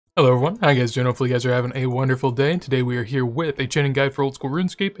Hello everyone, how you guys doing? Hopefully you guys are having a wonderful day. Today we are here with a chinning guide for old school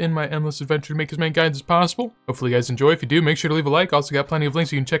RuneScape in my endless adventure to make as many guides as possible. Hopefully you guys enjoy. If you do, make sure to leave a like. Also got plenty of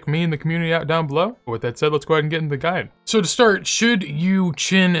links you can check me and the community out down below. But with that said, let's go ahead and get into the guide. So to start, should you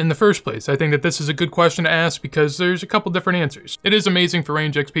chin in the first place? I think that this is a good question to ask because there's a couple different answers. It is amazing for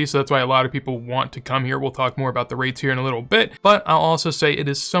range XP, so that's why a lot of people want to come here. We'll talk more about the rates here in a little bit, but I'll also say it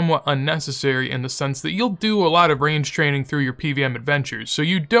is somewhat unnecessary in the sense that you'll do a lot of range training through your PVM adventures. So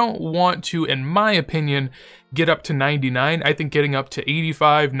you don't want to, in my opinion, get up to 99. I think getting up to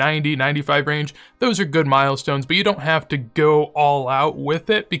 85, 90, 95 range, those are good milestones, but you don't have to go all out with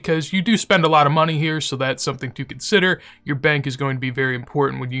it because you do spend a lot of money here, so that's something to consider. Your bank is going to be very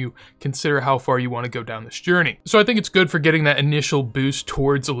important when you consider how far you want to go down this journey. So I think it's good for getting that initial boost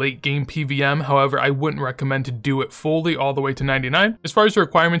towards a late game PVM. However, I wouldn't recommend to do it fully all the way to 99. As far as the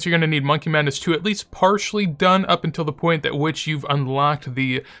requirements, you're going to need Monkey Madness 2 at least partially done up until the point at which you've unlocked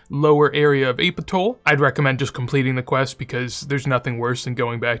the lower area of Apatoll. I'd recommend just completing the quest because there's nothing worse than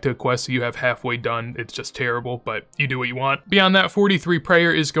going back to a quest that you have halfway done. It's just terrible, but you do what you want. Beyond that, 43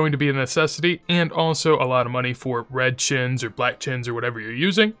 prayer is going to be a necessity, and also a lot of money for red chins or black chins or whatever you're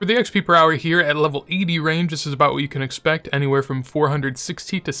using. For the XP per hour here at level 80 range, this is about what you can expect, anywhere from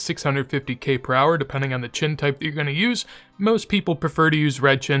 460 to 650k per hour, depending on the chin type that you're going to use. Most people prefer to use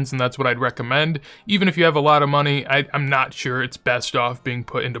red chins, and that's what I'd recommend. Even if you have a lot of money, I'm not sure it's best off being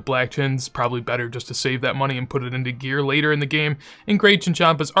put into black chins. Probably better just to save that money and put it into gear later in the game. And gray chin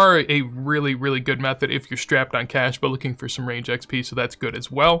champas are a really, really good method if you're strapped on cash but looking for some range XP, so that's good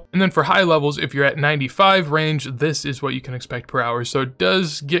as well. And then for high levels, if you're at 95 range, this is what you can expect per hour. So it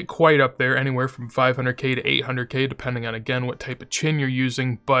does get quite up there, anywhere from 500k to 800k, depending on, again, what type of chin you're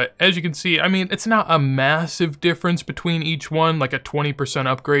using. But as you can see, I mean, it's not a massive difference between each one, like a 20%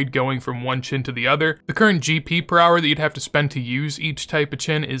 upgrade going from one chin to the other. The current GP per hour that you'd have to spend to use each type of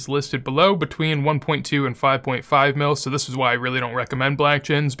chin is listed below, between 1.2 and 5.5 mil, so this is why I really don't recommend black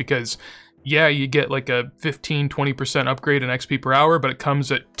chins, because yeah, you get like a 15-20% upgrade in XP per hour, but it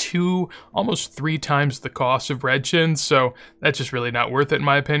comes at almost 3 times the cost of red chins, so that's just really not worth it in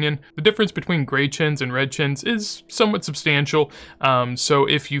my opinion. The difference between gray chins and red chins is somewhat substantial, so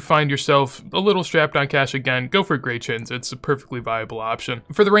if you find yourself a little strapped on cash, again, go for gray chins. It's a perfectly viable option.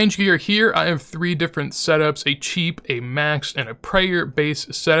 For the range gear here, I have 3 different setups: a cheap, a max, and a prayer base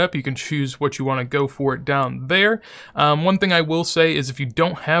setup. You can choose what you want to go for down there. One thing I will say is if you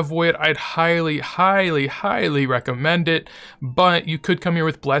don't have Void, I'd highly recommend it, but you could come here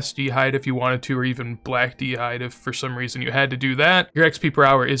with Blessed D'hide if you wanted to, or even Black D'hide if for some reason you had to do that. Your XP per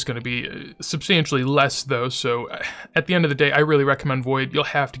hour is going to be substantially less though, so at the end of the day, I really recommend Void. You'll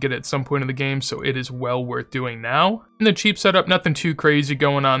have to get it at some point in the game, so it is well worth doing now. In the cheap setup, nothing too crazy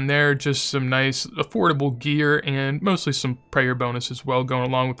going on there, just some nice affordable gear and mostly some prayer bonus as well going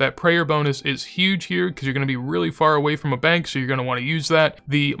along with that. Prayer bonus is huge here because you're going to be really far away from a bank, so you're going to want to use that.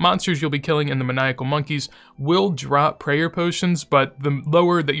 The monsters you'll be killing in the maniacal monkeys will drop prayer potions, but the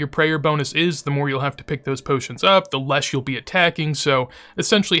lower that your prayer bonus is, the more you'll have to pick those potions up, the less you'll be attacking. So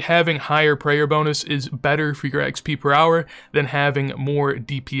essentially having higher prayer bonus is better for your XP per hour than having more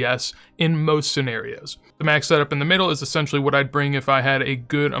DPS in most scenarios. The max setup in the middle is essentially what I'd bring if I had a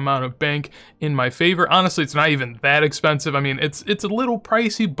good amount of bank in my favor. Honestly, it's not even that expensive. I mean, it's a little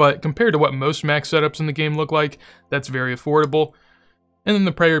pricey, but compared to what most max setups in the game look like, that's very affordable. And then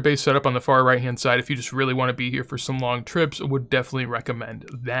the prayer-based setup on the far right-hand side, if you just really want to be here for some long trips, would definitely recommend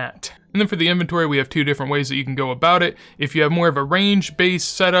that. And then for the inventory, we have 2 different ways that you can go about it. If you have more of a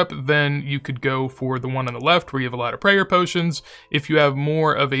range-based setup, then you could go for the one on the left where you have a lot of prayer potions. If you have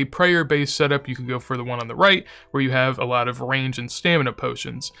more of a prayer-based setup, you could go for the one on the right where you have a lot of range and stamina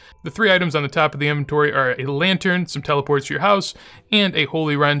potions. The 3 items on the top of the inventory are a lantern, some teleports to your house, and a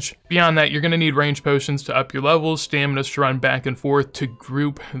holy wrench. Beyond that, you're going to need range potions to up your levels, stamina to run back and forth to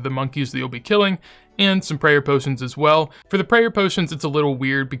group the monkeys that you'll be killing, and some prayer potions as well. For the prayer potions, it's a little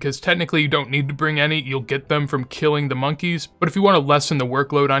weird because technically you don't need to bring any. You'll get them from killing the monkeys, but if you want to lessen the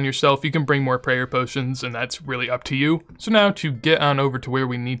workload on yourself, you can bring more prayer potions, and that's really up to you. So now to get on over to where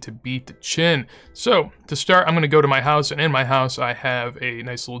we need to beat the chin. So to start, I'm going to go to my house, and in my house I have a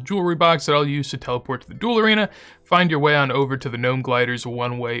nice little jewelry box that I'll use to teleport to the duel arena. Find your way on over to the gnome gliders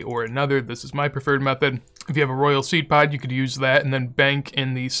one way or another. This is my preferred method. If you have a royal seed pod, you could use that and then bank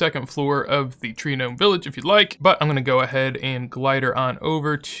in the 2nd floor of the tree gnome village if you'd like. But I'm going to go ahead and glider on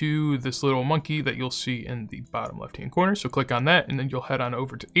over to this little monkey that you'll see in the bottom left-hand corner. So click on that, and then you'll head on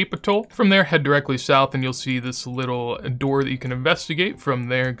over to Apatoll. From there, head directly south, and you'll see this little door that you can investigate. From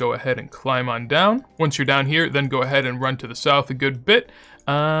there, go ahead and climb on down. Once you're down here, then go ahead and run to the south a good bit.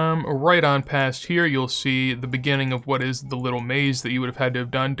 Right on past here, you'll see the beginning of what is the little maze that you would have had to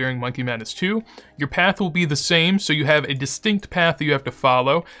have done during Monkey Madness 2. Your path will be the same, so you have a distinct path that you have to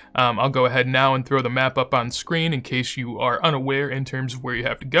follow. I'll go ahead now and throw the map up on screen in case you are unaware in terms of where you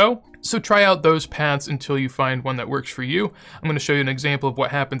have to go. So try out those paths until you find one that works for you. I'm going to show you an example of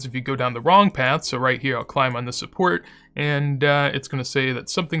what happens if you go down the wrong path. So right here, I'll climb on the support, and it's going to say that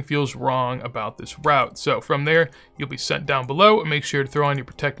something feels wrong about this route. So from there, you'll be sent down below. Make sure to throw on your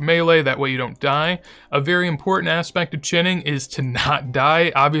Protect Melee, that way you don't die. A very important aspect of chinning is to not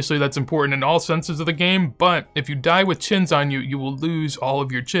die. Obviously, that's important in all senses of the game, but if you die with chins on you, you will lose all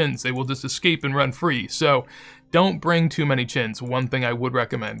of your chins. They will just escape and run free. So don't bring too many chins. One thing I would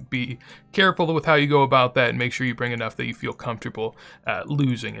recommend. Be careful with how you go about that and make sure you bring enough that you feel comfortable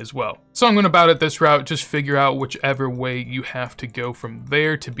losing as well. So I'm going about it this route. Just figure out whichever way you have to go from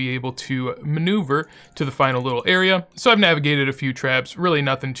there to be able to maneuver to the final little area. So I've navigated a few traps. Really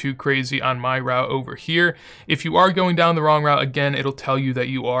nothing too crazy on my route over here. If you are going down the wrong route, again, it'll tell you that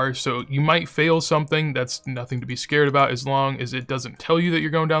you are. So you might fail something. That's nothing to be scared about. As long as it doesn't tell you that you're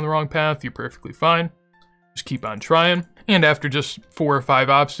going down the wrong path, you're perfectly fine. Just keep on trying. And after just 4 or 5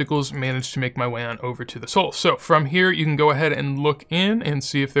 obstacles, managed to make my way on over to this hole. So from here, you can go ahead and look in and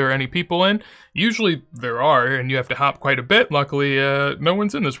see if there are any people in. Usually there are, and you have to hop quite a bit. Luckily, no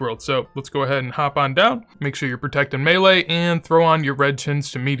one's in this world. So let's go ahead and hop on down. Make sure you're protecting melee and throw on your red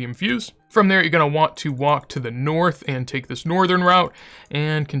chins to medium fuse. From there, you're going to want to walk to the north and take this northern route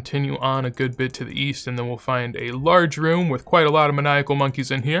and continue on a good bit to the east, and then we'll find a large room with quite a lot of maniacal monkeys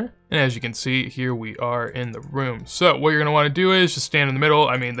in here. And as you can see, here we are in the room. So what you're going to want to do is just stand in the middle.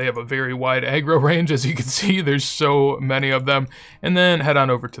 I mean, they have a very wide aggro range, as you can see. There's so many of them. And then head on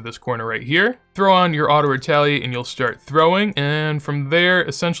over to this corner right here. Throw on your auto retaliate and you'll start throwing. And from there,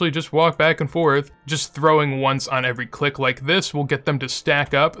 essentially just walk back and forth. Just throwing once on every click like this will get them to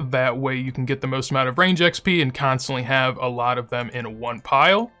stack up. That way you can get the most amount of range XP and constantly have a lot of them in one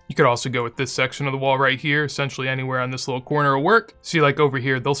pile. You could also go with this section of the wall right here. Essentially anywhere on this little corner will work. See, like over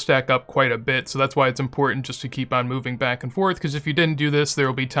here, they'll stack up quite a bit. So that's why it's important just to keep on moving back and forth. Because if you didn't do this, there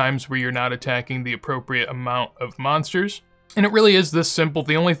will be times where you're not attacking the appropriate amount of monsters. And it really is this simple.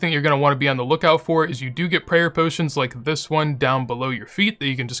 The only thing you're going to want to be on the lookout for is you do get prayer potions like this one down below your feet that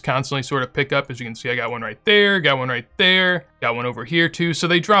you can just constantly sort of pick up. As you can see, I got one right there, got one right there, got one over here too. So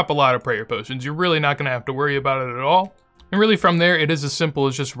they drop a lot of prayer potions. You're really not going to have to worry about it at all. And really from there, it is as simple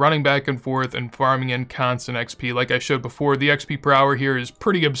as just running back and forth and farming in constant XP. Like I showed before, the XP per hour here is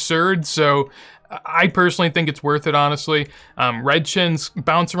pretty absurd, so I personally think it's worth it, honestly. Red chins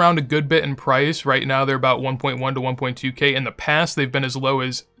bounce around a good bit in price. Right now, they're about 1.1 to 1.2K. In the past, they've been as low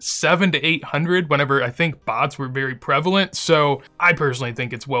as 700 to 800 whenever I think bots were very prevalent. So I personally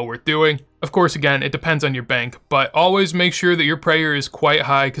think it's well worth doing. Of course, again, it depends on your bank, but always make sure that your prayer is quite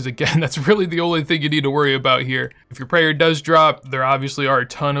high because, again, that's really the only thing you need to worry about here. If your prayer does drop, there obviously are a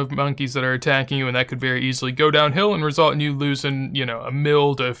ton of monkeys that are attacking you, and that could very easily go downhill and result in you losing, you know, a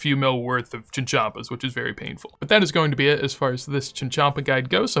mil to a few mil worth of Chinchampas, which is very painful. But that is going to be it as far as this Chinchampa guide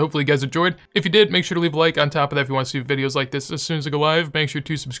goes, so hopefully you guys enjoyed. If you did, make sure to leave a like on top of that if you want to see videos like this as soon as I go live. Make sure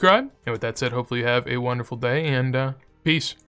to subscribe. And with that said, hopefully you have a wonderful day, and peace.